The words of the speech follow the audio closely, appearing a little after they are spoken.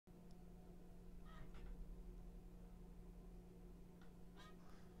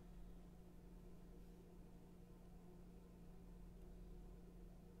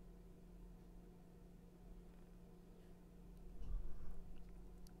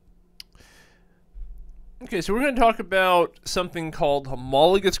Okay, so we're going to talk about something called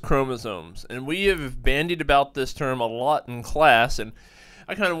homologous chromosomes, and we have bandied about this term a lot in class, and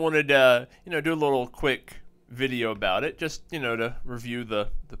I kind of wanted to, do a little quick video about it, just, to review the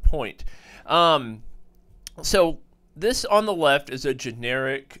point. So this on the left is a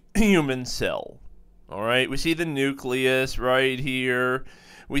generic human cell. All right, we see the nucleus right here.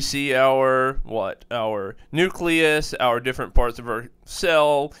 We see our nucleus, our different parts of our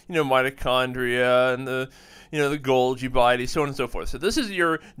cell, mitochondria and the Golgi body, so on and so forth. So this is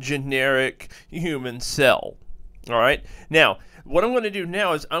your generic human cell. All right. Now, what I'm going to do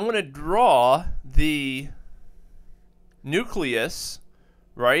now is I'm going to draw the nucleus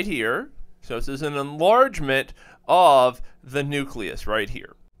right here. So this is an enlargement of the nucleus right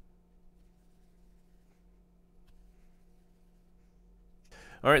here.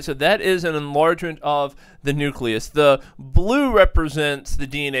 All right, so that is an enlargement of the nucleus. The blue represents the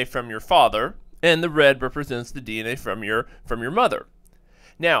DNA from your father, and the red represents the DNA from your mother.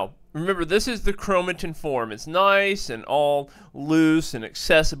 Now, remember, this is the chromatin form. It's nice and all loose and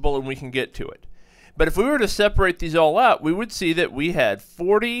accessible, and we can get to it. But if we were to separate these all out, we would see that we had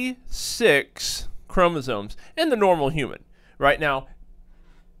 46 chromosomes in the normal human. Right now,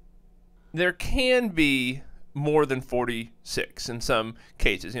 there can be more than 46 in some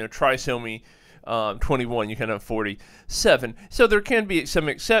cases. Trisomy 21, you can have 47. So there can be some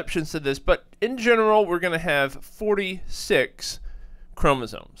exceptions to this, but in general, we're going to have 46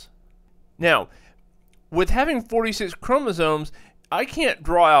 chromosomes. Now, with having 46 chromosomes, I can't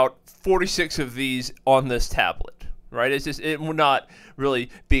draw out 46 of these on this tablet, right? It will not really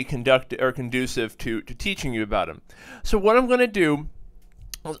be conducive to teaching you about them. So what I'm going to do,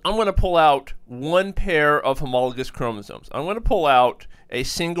 I'm going to pull out one pair of homologous chromosomes. I'm going to pull out a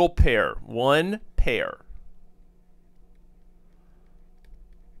single pair, one pair.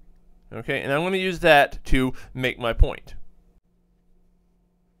 Okay, and I'm going to use that to make my point.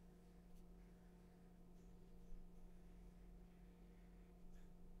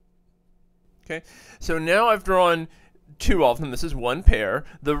 Okay, so now I've drawn two of them. This is one pair.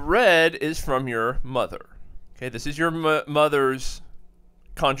 The red is from your mother. Okay, this is your mother's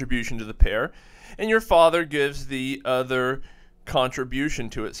contribution to the pair, and your father gives the other contribution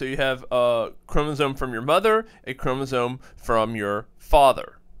to it. So you have a chromosome from your mother, a chromosome from your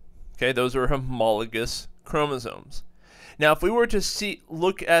father. Okay, those are homologous chromosomes. Now, if we were to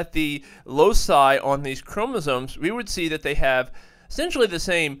look at the loci on these chromosomes, we would see that they have essentially the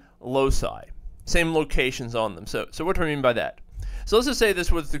same loci, same locations on them. So what do I mean by that? So let's just say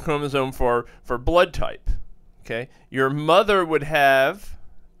this was the chromosome for blood type. Okay, your mother would have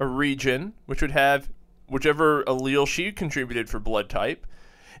a region which would have whichever allele she contributed for blood type,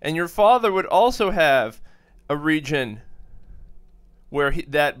 and your father would also have a region where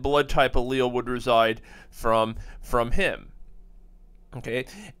that blood type allele would reside from him. Okay,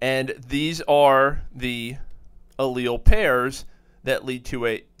 and these are the allele pairs that lead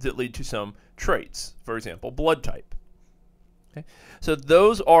to some traits, for example, blood type. Okay, so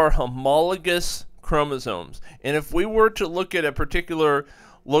those are homologous chromosomes, and if we were to look at a particular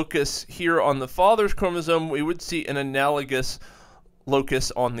locus here on the father's chromosome, we would see an analogous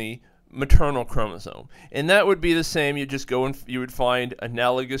locus on the maternal chromosome, and that would be the same. You just go and you would find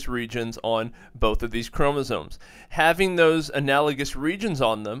analogous regions on both of these chromosomes. Having those analogous regions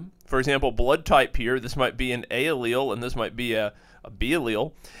on them, for example, blood type here, this might be an A allele and this might be a B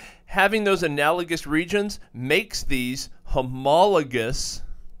allele. Having those analogous regions makes these homologous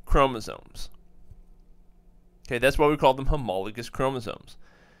chromosomes. Okay, that's why we call them homologous chromosomes.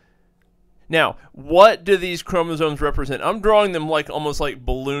 Now, what do these chromosomes represent? I'm drawing them almost like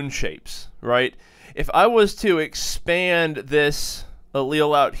balloon shapes, right? If I was to expand this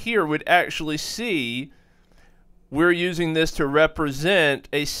allele out here, we'd actually see we're using this to represent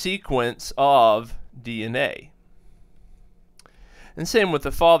a sequence of DNA. And same with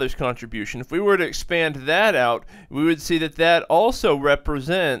the father's contribution. If we were to expand that out, we would see that that also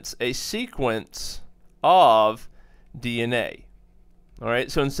represents a sequence of DNA. All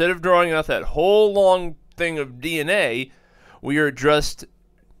right, so instead of drawing out that whole long thing of DNA, we are just,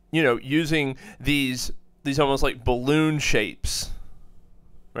 using these almost like balloon shapes,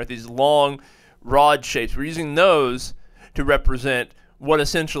 right? These long rod shapes. We're using those to represent what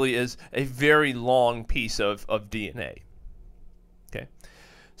essentially is a very long piece of DNA. Okay,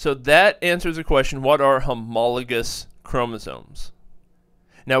 so that answers the question, what are homologous chromosomes?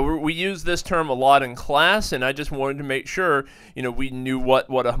 Now, we use this term a lot in class, and I just wanted to make sure, we knew what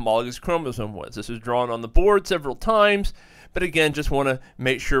a homologous chromosome was. This was drawn on the board several times, but again, just want to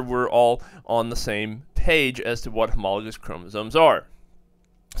make sure we're all on the same page as to what homologous chromosomes are.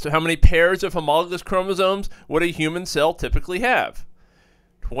 So how many pairs of homologous chromosomes would a human cell typically have?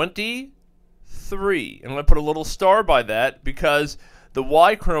 23. I'm going to put a little star by that because the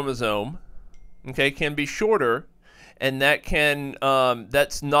Y chromosome, okay, can be shorter, and that can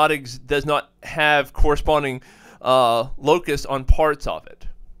does not have corresponding locus on parts of it.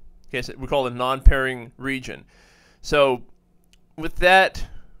 Okay, so we call it a non-pairing region. So with that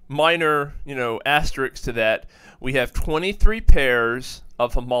minor, asterisk to that, we have 23 pairs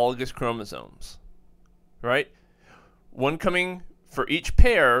of homologous chromosomes, right? One coming for each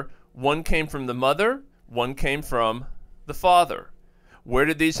pair. One came from the mother, one came from the father. Where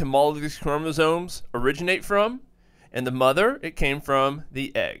did these homologous chromosomes originate from? In the mother, it came from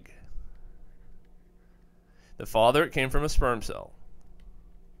the egg. The father, it came from a sperm cell.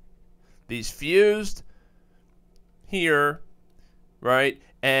 These fused here, right?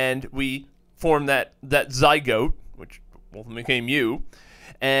 And we form that zygote, which became you,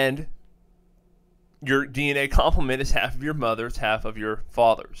 and your DNA complement is half of your mother's, half of your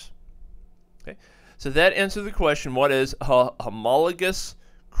father's. Okay, so that answers the question: what is a homologous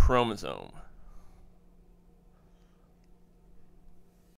chromosome?